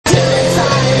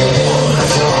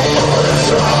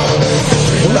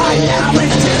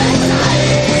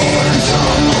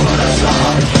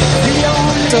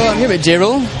with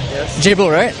Jabril? Yes. Jabril,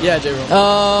 right? Yeah,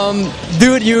 Jabril.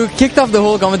 Dude, you kicked off the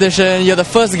whole competition. You're the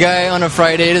first guy on a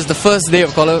Friday. It is the first day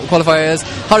of qualifiers.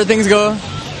 How did things go?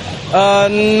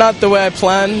 Not the way I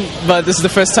planned, but this is the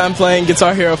first time playing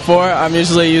Guitar Hero 4. I'm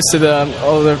usually used to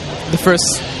the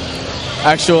first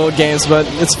actual games, but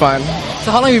it's fine.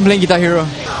 So how long have you been playing Guitar Hero?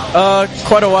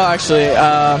 Quite a while actually.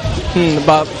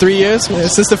 About 3 years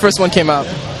since the first one came out.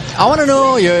 I want to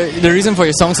know the reason for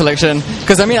your song selection,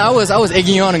 because I mean I was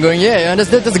egging you on and going, yeah,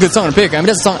 that's a good song to pick. I mean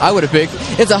that's a song I would have picked.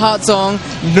 It's a hard song,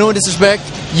 no disrespect.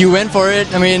 You went for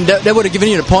it. I mean that would have given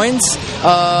you the points,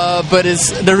 but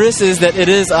the risk is that it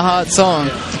is a hard song,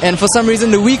 and for some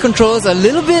reason the Wii controls are a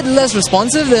little bit less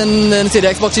responsive than say the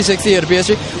Xbox 360 or the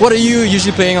PS3. What are you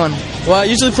usually playing on? Well, I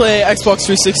usually play Xbox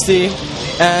 360,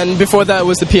 and before that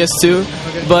was the PS2.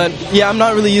 Okay. But yeah, I'm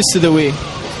not really used to the Wii.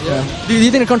 Yeah. Do you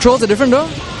think the controls are different though?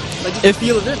 Like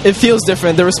it feels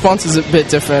different. The response is a bit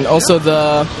different. Also,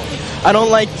 I don't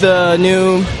like the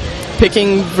new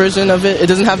picking version of it. It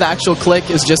doesn't have the actual click.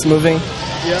 It's just moving.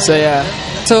 Yeah. So yeah.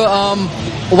 So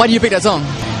why do you pick that song?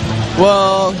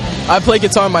 Well, I play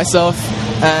guitar myself,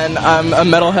 and I'm a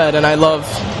metalhead, and I love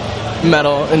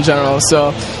metal in general.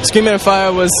 So Screaming at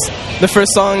Fire was the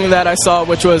first song that I saw,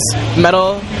 which was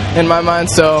metal in my mind.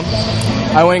 So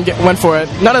I went for it.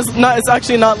 It's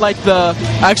actually not like the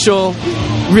actual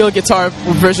real guitar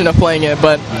version of playing it,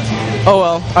 but oh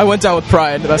well, I went down with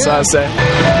pride. That's what I would say.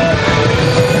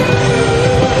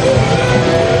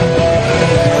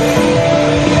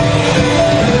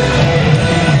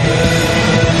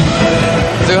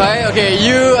 So hi, okay,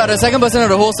 you are the second person of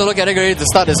the whole solo category to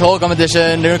start this whole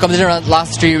competition. The competition ran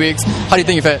last 3 weeks. How do you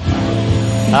think you fared?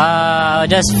 I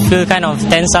just feel kind of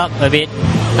tense up a bit.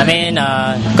 I mean,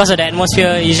 because of the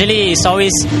atmosphere, usually it's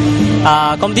always,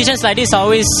 competitions like this are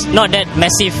always not that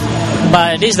massive,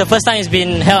 but this is the first time it's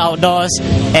been held outdoors,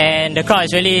 and the crowd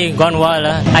has really gone wild.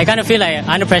 I kind of feel like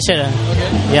under pressure.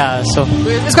 Okay. Yeah, so.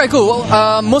 It's quite cool.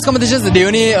 Most competitions, they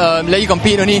only let you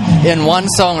compete only in one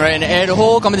song, right? And the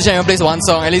whole competition, everyone plays one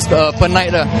song, at least per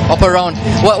night or per round.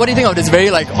 What do you think of this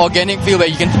very like organic feel where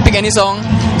you can pick any song?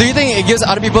 Do you think it gives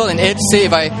other people an edge? Say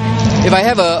if I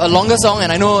have a longer song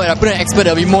and I know I put an expert,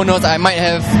 there'll be more notes, I might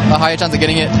have a higher chance of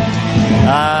getting it.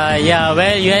 Yeah,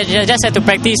 well, you just have to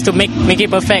practice to make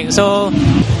it perfect. So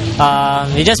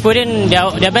you just put in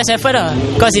their best effort,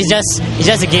 because it's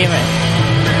just a game, right?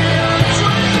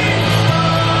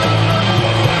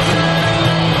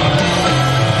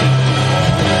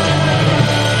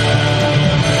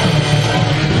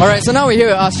 Alright, so now we're here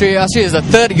with Astri. Astri is the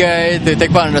third guy to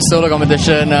take part in the solo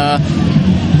competition.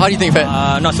 How do you think it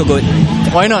fared? Not so good.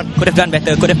 Why not? Could have done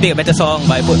better. Could have picked a better song,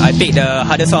 but I picked the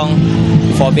harder song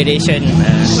for variation.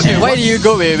 Okay, why do you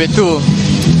go with two?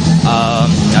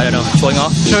 I don't know. Showing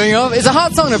off. Showing off. It's a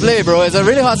hard song to play, bro. It's a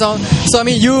really hard song. So I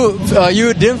mean, you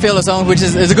didn't fail the song, which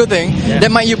is a good thing. Yeah. That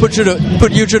might put you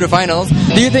through the finals.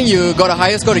 Do you think you got a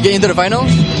higher score to get into the finals?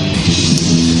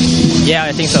 Yeah,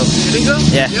 I think so. You think so?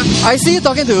 Yeah. I see you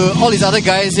talking to all these other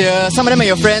guys here. Some of them are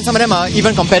your friends, some of them are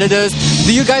even competitors.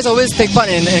 Do you guys always take part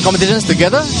in competitions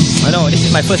together? No, this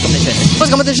is my first competition.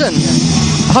 First competition?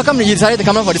 Yeah. How come you decided to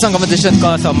come out for this one competition?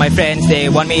 Because of my friends, they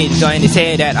want me to join. They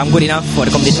say that I'm good enough for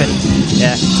the competition.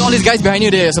 Yeah. So all these guys behind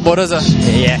you, they're your supporters?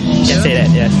 Yeah, you can say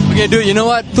that, yes. Okay, dude, you know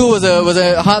what? 2 was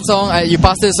a hard song. You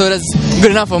passed it, so that's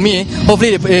good enough for me.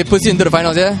 Hopefully it puts you into the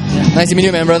finals, yeah? Nice to meet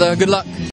you, man, brother. Good luck.